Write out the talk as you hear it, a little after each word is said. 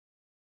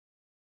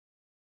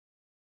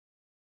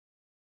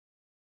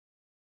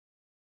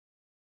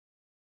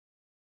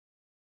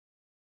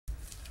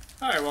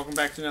Alright, welcome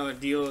back to another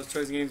Deal's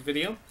Toys Games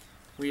video.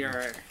 We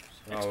are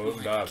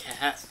welcome back.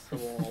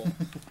 Castle.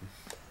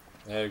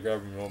 I had to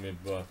grab him and roll me a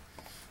butt.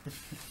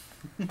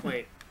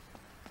 Wait.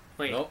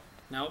 Nope.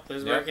 Nope, this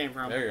is where it came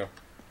from. There you go.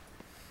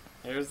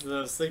 There's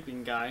the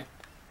sleeping guy.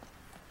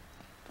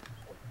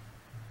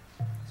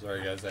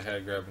 Sorry guys, I had to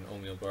grab an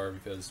oatmeal bar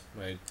because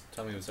my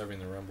tummy was having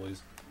the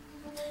rumblies.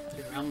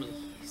 The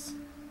rumblies.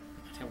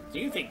 Do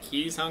you think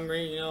he's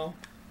hungry, you know?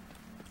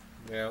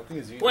 Yeah, I don't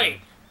think he's eating.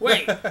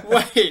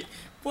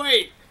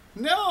 Wait!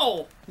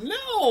 No!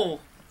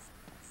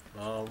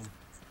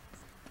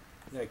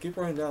 Yeah, keep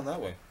running down that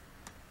way.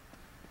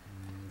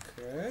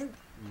 Okay.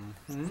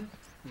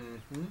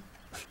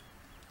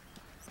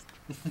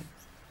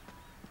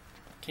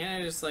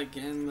 Can't I just, like,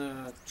 get in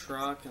the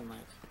truck and, like...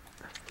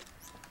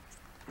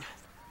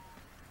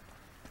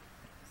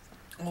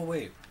 Oh,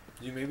 wait.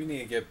 You maybe need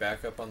to get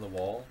back up on the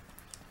wall.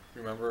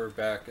 Remember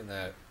back in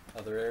that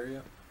other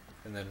area?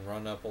 And then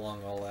run up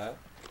along all that?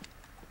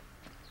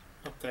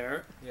 Up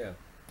there? Yeah.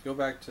 Go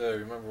back to,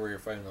 remember where you're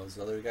fighting those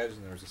other guys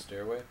and there was a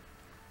stairway?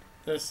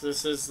 This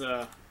is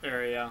the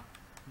area.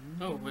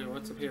 Oh, wait,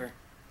 what's up here?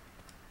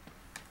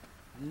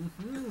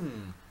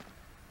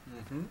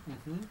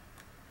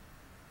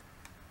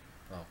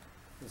 Oh,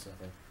 there's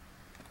nothing.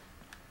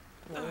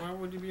 Well, why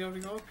would you be able to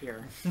go up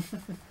here?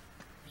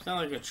 It's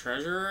not like a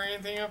treasure or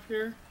anything up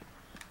here.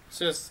 It's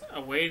just a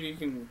way that you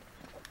can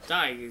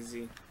die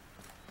easy.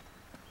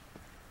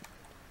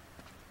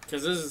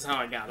 Because this is how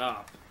I got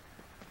up.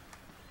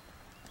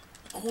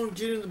 I want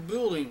to get in the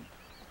building.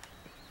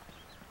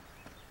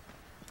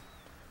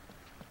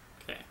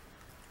 Okay.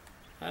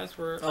 That's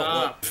where... Hey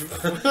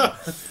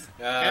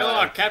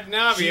look, Captain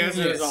Obvious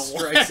is a...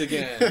 strikes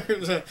again.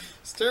 There's a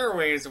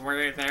stairways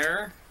right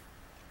there.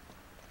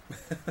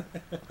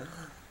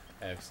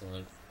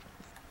 Excellent.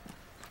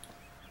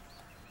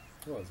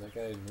 Oh, is that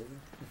guy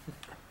moving?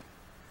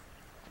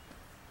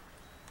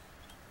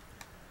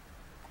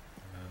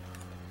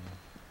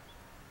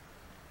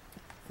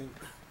 I think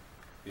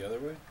the other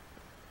way?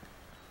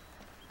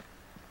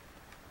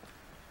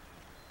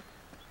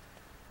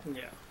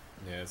 Yeah.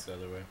 Yeah, it's the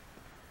other way.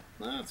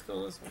 No, let's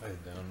go this way.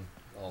 Right down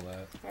all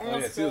that. Well, Oh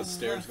yeah, see those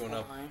stairs going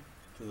up way.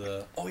 to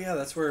the... Oh yeah,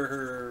 that's where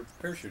her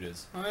parachute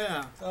is. Oh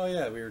yeah. Oh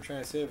yeah, we were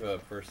trying to save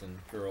a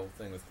girl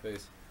thing with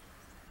face.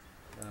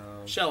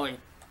 Shelly.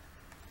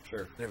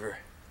 Sure. Never.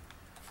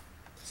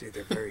 It's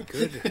either very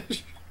good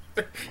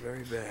or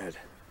very bad.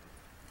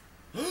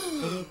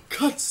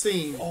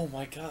 Cutscene! Oh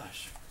my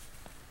gosh.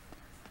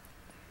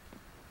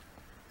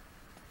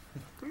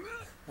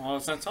 Well,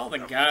 since all the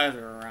guys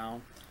are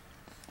around,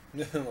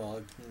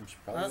 Well,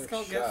 let's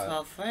go get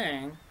the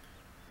thing.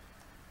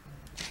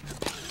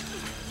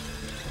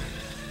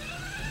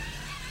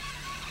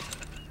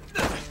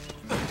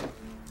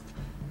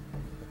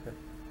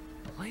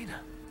 Elena.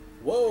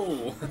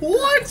 Whoa!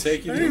 What?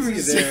 Take it I didn't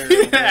easy even there,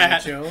 see Indiana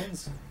that.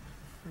 Jones.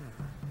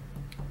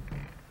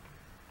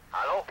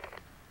 Hello?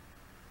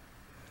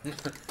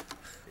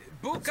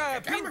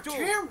 Buka Pinto!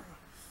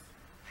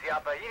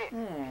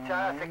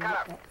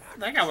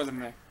 That guy wasn't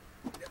there.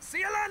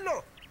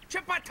 Cielano!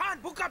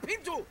 Chepatan Buka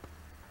Pinto!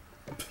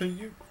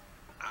 you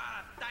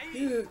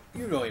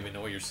don't even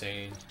know what you're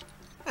saying.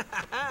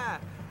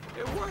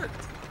 It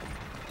worked!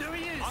 There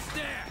he is! Up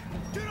there!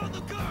 Get on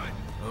the gun!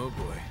 Oh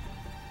boy.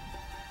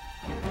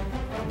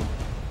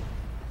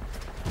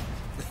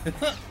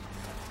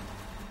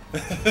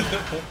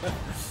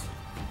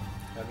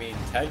 I mean,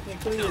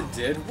 technically it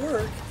did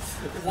work.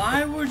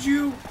 Why would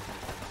you?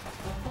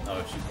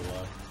 Oh, shoot the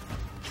lock.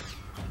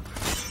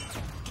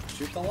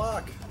 Shoot the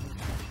lock.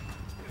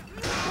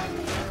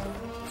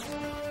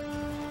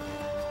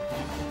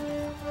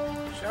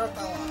 Shoot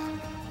the lock.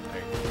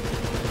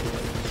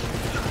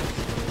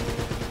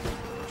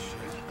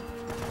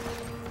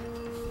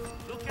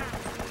 Look out!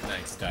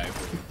 Nice dive.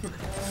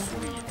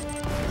 Sweet.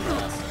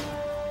 Awesome.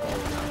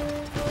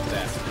 Oh,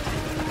 that's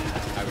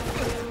I would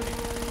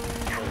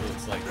oh, it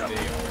looks like they already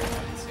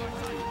have the same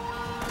feet.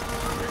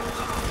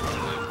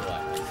 I'm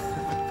glad.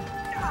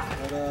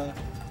 But,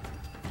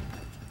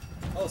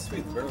 oh,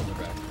 sweet, the barrels are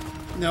back.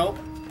 Nope.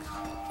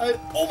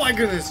 Oh my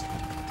goodness!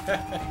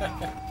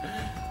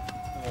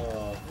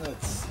 Oh,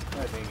 that's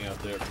hanging out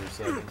there for a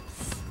second.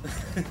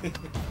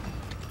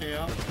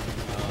 Yeah.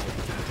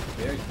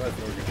 Yeah, you probably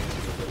throw your hands to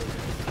the other.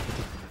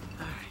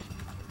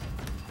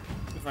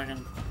 If I can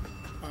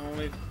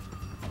only.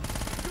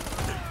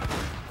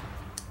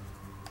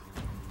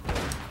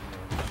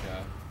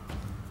 Shot.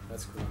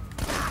 That's cool.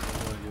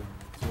 What do you want to do?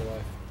 It's your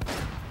life.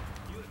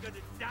 You're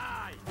gonna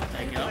die!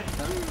 There you go.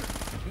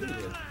 You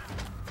did.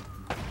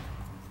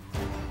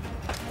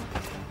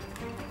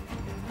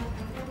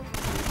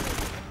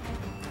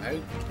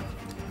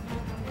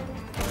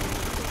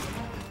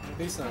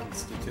 Based on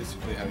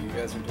statistically how you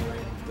guys are doing,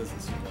 it doesn't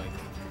seem like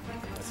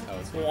that's how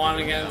it's going. One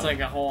against like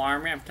a whole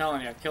army. I'm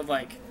telling you, I killed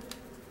like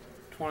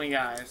 20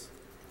 guys.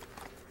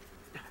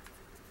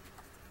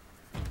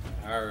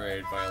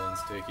 Alright,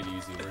 violence, take it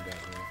easy. We're done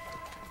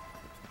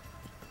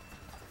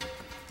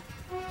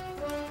here.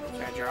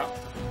 Should I drop?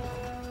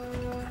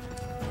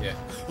 Yeah.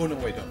 Oh no,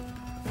 wait, don't.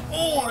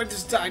 Oh, I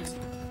just died. You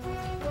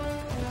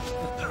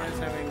guys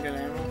having good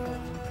ammo?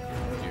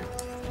 Here.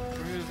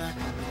 Where did that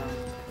come from?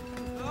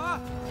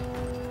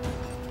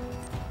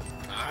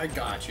 I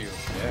got you.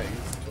 Yeah,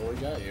 he's totally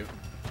got you.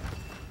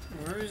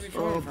 Where is he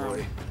coming Oh from?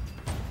 boy.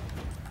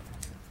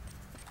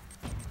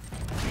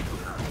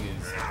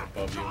 He's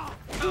above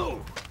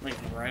you. Like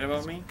right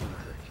above me?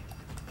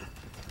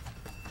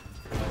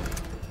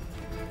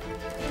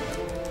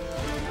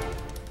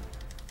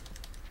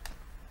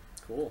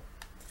 Cool.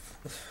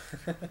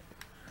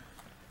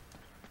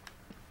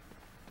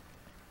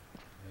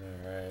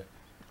 Alright.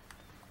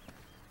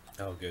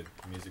 Oh, good.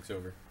 The music's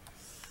over.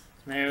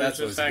 Maybe it That's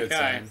was just always a that good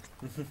guy.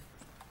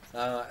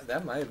 sign.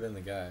 That might have been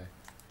the guy.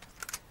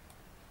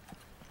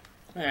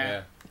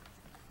 Yeah.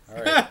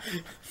 Alright.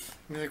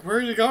 He's like, where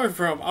are you going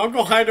from? I'll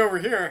go hide over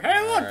here. Hey,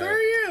 look, Alright. there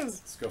he is.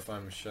 Let's go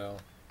find Michelle.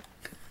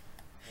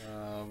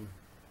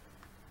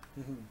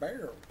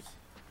 Barrels.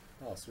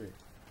 Oh, sweet.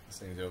 This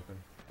thing's open.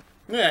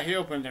 Yeah, he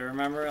opened it,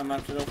 remember? I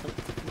left it open.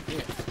 Yeah.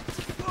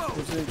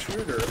 There's an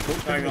intruder.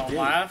 Should I go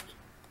left?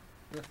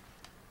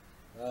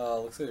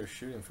 Looks like they're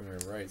shooting from your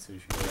right, so you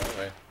should go that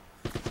way.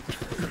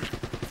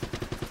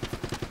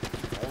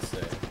 I'll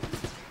say.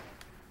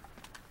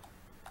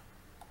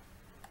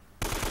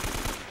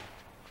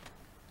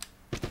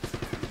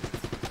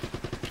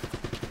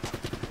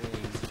 I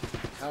mean,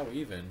 how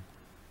even?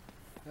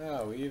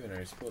 How even are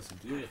you supposed to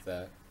deal with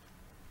that?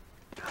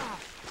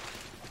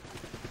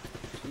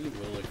 Gee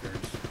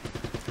willikers.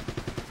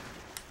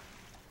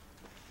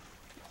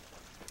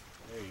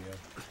 There you go.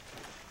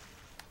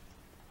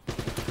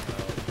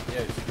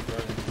 Yeah, just keep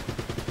running.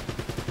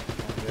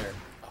 Oh, there.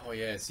 Oh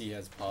yeah, see he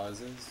has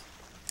pauses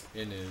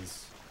in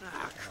his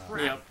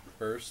Yep.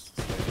 bursts.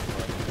 So you can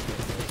run.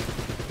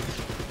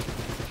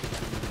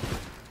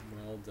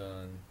 Well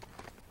done.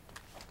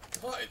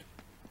 Hide!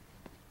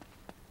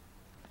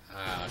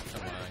 Ah,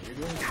 come on. You're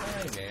doing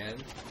fine, man.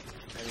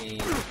 I mean,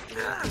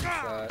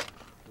 shot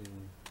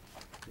and,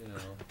 you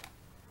know.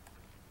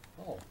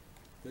 Oh,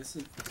 this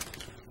is...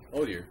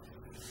 Oh dear.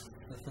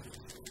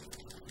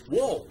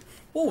 Whoa!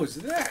 What was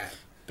that?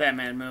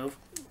 Batman move.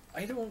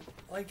 I don't,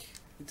 like,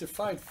 it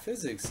defied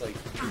physics. Like,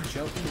 you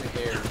jump in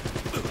the air,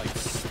 like,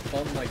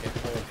 spun like a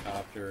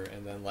helicopter,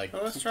 and then, like,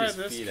 Well, let's kicked try his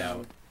this feet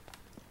gun.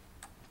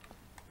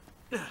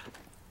 out.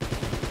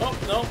 Oh,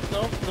 no. You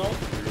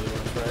really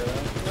want to try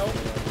that? Nope.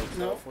 Works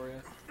Nope. out for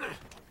you?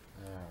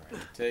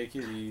 Alright, take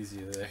it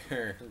easy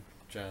there,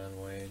 John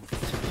Wayne. Ooh,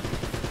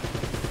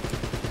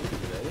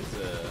 that is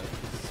a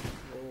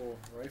little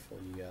rifle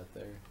you got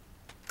there.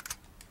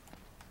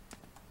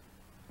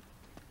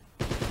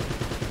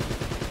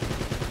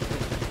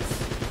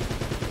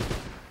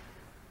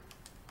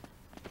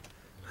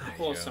 How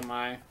close am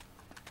I?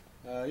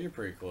 You're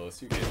pretty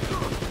close. You get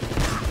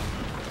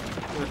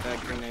With that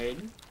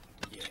grenade.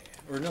 yeah.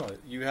 Or no,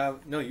 you have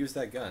use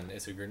that gun.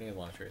 It's a grenade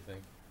launcher, I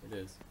think. It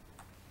is.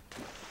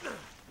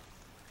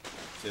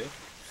 See?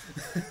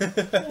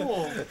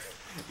 Oh.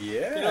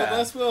 Yeah. You know,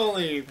 that's the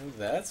only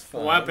That's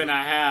fun. weapon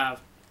I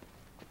have.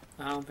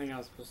 I don't think I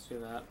was supposed to do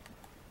that.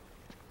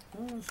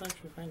 Oh, let's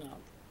actually find out.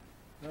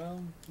 No,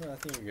 I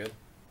think you're good.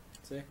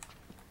 See?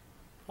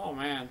 Oh,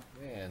 man.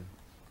 Man.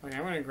 Okay,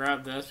 I'm gonna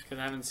grab this because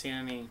I haven't seen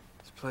any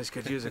This place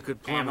could use a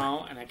good plumber.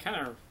 ammo, and I kind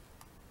of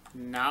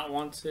not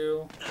want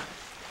to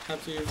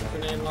have to use a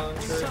grenade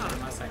launcher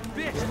unless I can.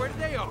 Bitch, where did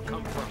they all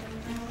come from?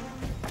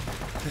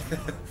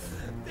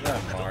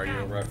 That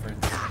Mario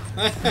reference.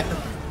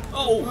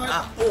 Oh,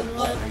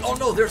 Oh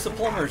no, there's the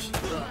plumbers.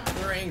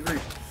 They're angry.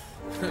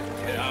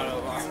 Get out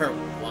of our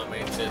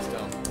plumbing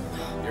system.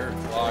 You're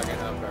clogging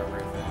up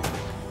everything.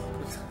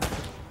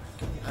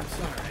 I'm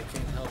sorry, I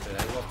can't help it.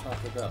 I love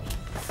Taco Bell.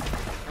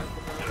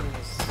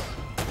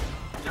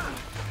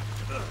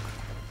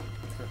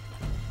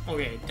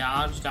 Okay,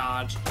 dodge. I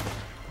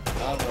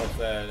don't know if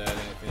that had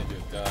anything to do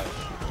with dodge.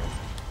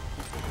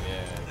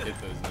 Yeah, get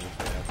those knee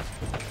traps.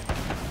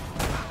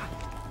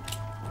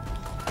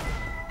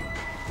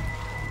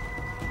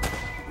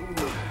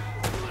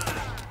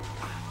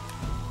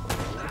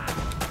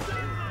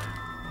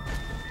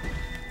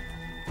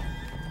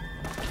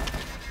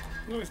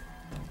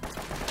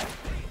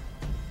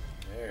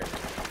 There.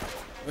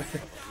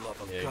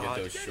 Love of Yeah, God.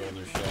 get those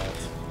shoulder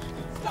shots.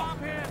 Stop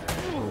him!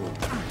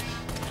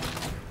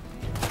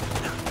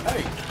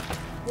 Hey!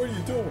 What are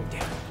you doing?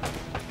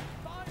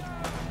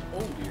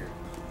 Oh dear.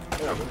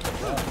 Oh, look at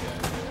that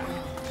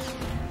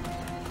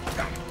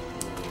guy.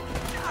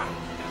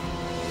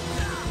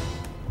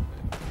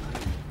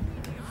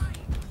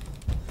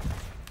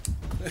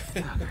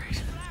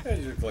 That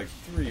just took like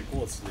 3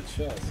 bullets to the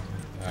chest.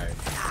 Alright.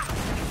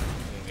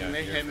 Can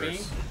they hit me?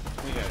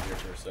 Hang out here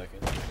for a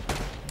second.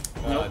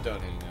 Nope.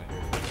 Don't hang out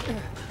here for a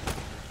second.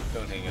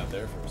 Don't hang out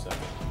there for a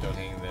second. Don't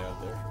hang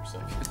out there for a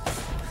second.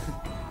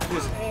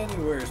 Just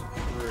anywhere is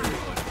pretty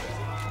much better,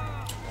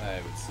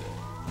 I would say.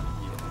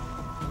 Yeah.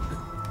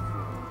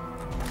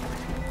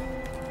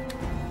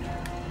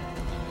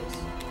 Nice.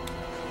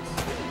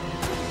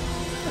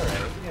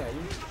 Alright, yeah,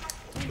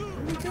 you're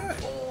pretty good.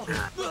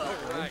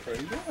 Alright,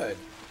 pretty good.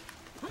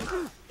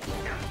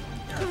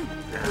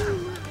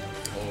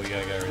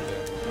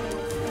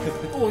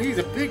 he's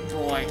a big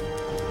boy.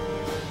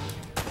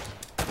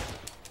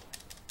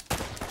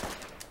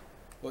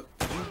 What?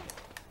 Did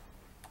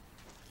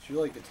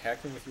you like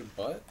attack him with your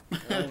butt?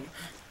 I don't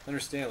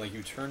understand. Like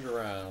you turned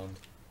around,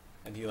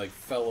 and he like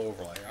fell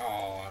over. Like,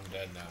 oh, I'm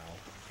dead now.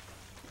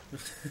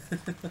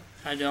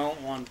 I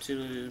don't want to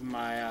lose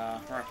my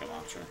rocket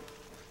launcher.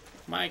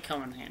 Might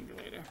come in handy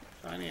later.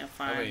 So I need to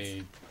find How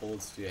many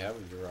bullets do you have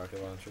with your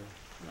rocket launcher?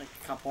 like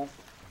a couple.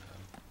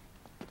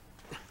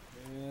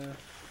 Yeah.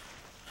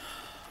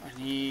 I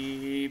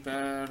need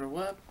better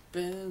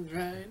weapons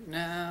right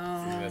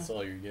now. I think that's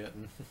all you're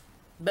getting.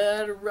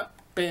 Better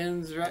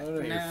weapons I right don't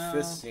know, now.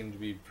 your fists seem to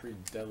be pretty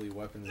deadly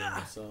weapons in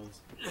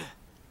themselves.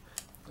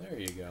 There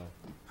you go.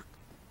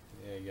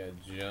 Yeah, you gotta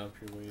jump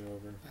your way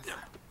over.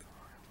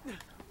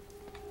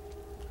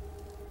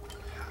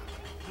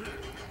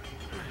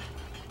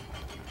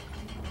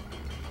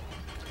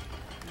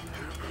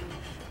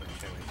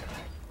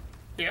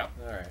 Yep.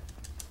 Alright.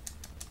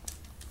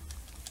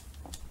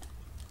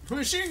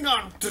 Machine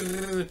gun!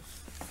 Alright.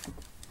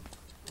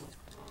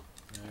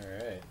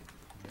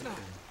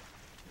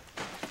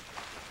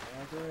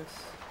 Progress.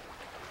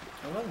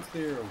 I'm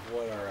unclear of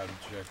what our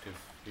objective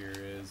here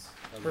is.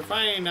 We're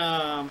finding,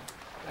 I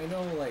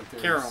know, like,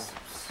 there's Carol.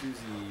 Susie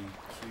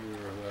Q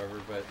or whoever,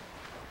 but,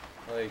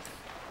 like...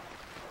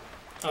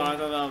 oh, I thought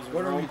that was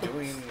What are we rope.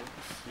 doing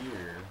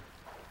here?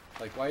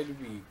 Like, why did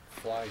we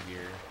fly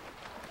here?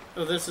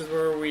 Oh, this is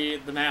where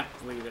the map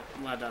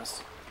led us.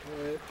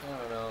 What? I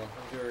don't know. I'm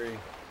very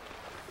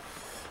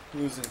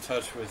losing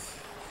touch with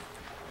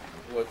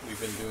what we've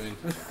been doing.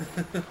 I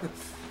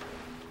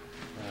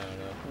don't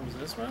know. Was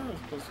this where I was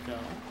supposed to go?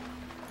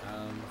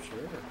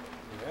 Sure.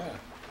 Yeah.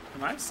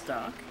 Am I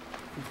stuck?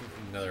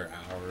 Another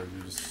hour of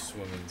you just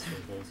swimming in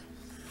circles.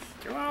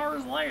 2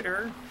 hours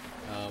later.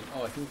 Oh,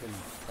 I think we can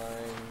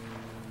find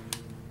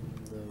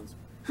those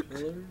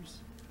pillars.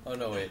 Oh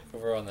no, wait.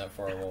 Over on that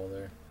far wall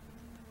there.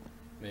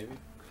 Maybe.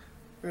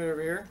 Right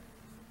over here?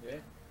 Yeah.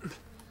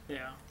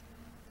 Yeah.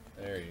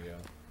 There you go.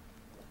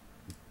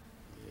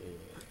 Yeah.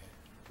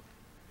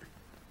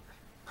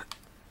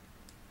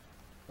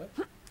 What?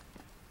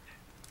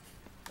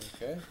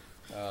 Okay.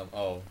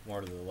 Oh,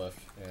 more to the left.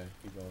 Yeah,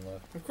 keep going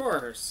left. Of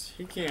course.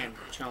 He can't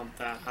jump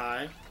that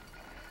high.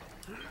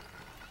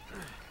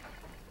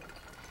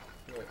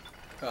 Wait.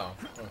 Oh,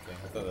 okay.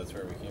 I thought that's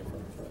where we came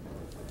from.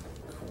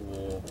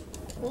 Cool.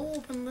 We'll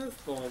open this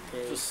little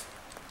gate. Just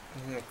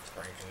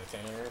cranking the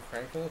thing,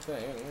 cranking the thing,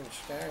 Here we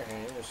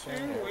cranking the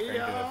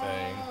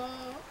thing.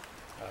 are.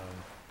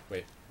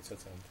 Wait, what's that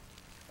sound?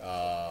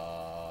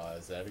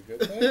 Is that a good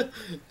thing?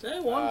 Hey,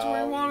 once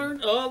we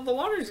watered. Oh, the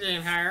water's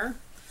getting higher.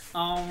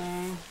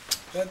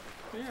 That,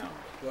 Yeah.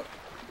 what?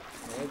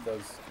 Yeah, that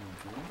was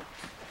good.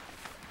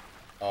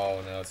 Oh,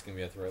 now it's gonna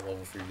be at the right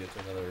level for you to get to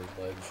another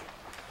ledge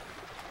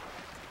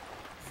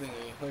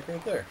thingy, like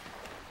right there.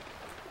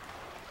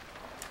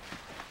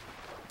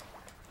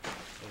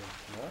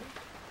 What?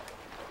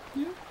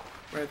 Yeah.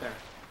 Right there.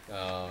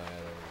 Oh, yeah,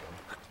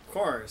 there Of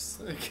course.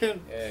 He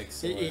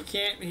Excellent.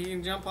 can't. He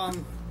can jump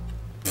on.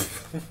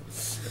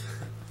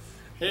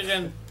 He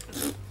can.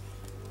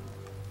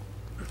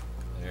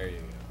 There you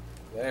go.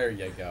 There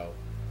you go.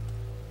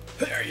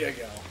 There you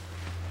go.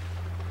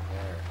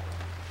 There.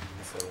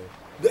 So,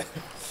 this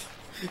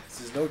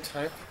is no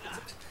time.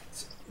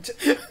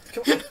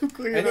 Come on.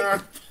 Clicking their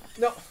arm.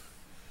 No.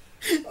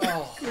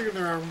 Oh. Clicking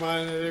their arm by,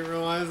 and I didn't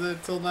realize it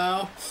until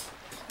now.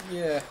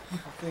 Yeah. I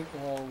think,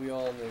 well, we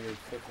all knew you're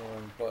clicking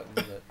on a button,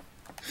 but.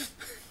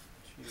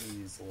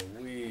 Jeez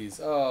Louise.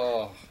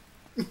 Oh.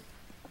 You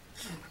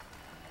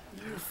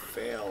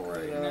fail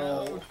right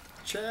No. now,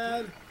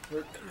 Chad.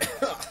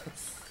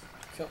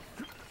 Come.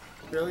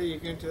 Really? You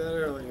can do that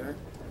earlier.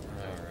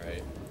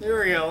 Alright. Here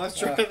we go. Let's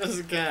try this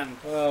again.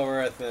 Well, we're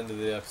at the end of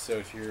the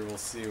episode here. We'll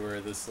see where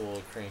this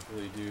little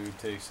crankly dude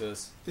takes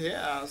us.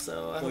 Yeah,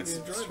 so I hope Click you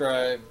enjoyed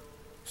subscribe.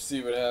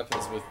 See what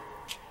happens with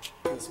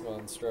this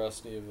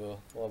monstrosity of a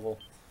level.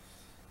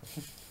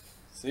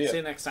 See ya. See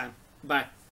you next time. Bye.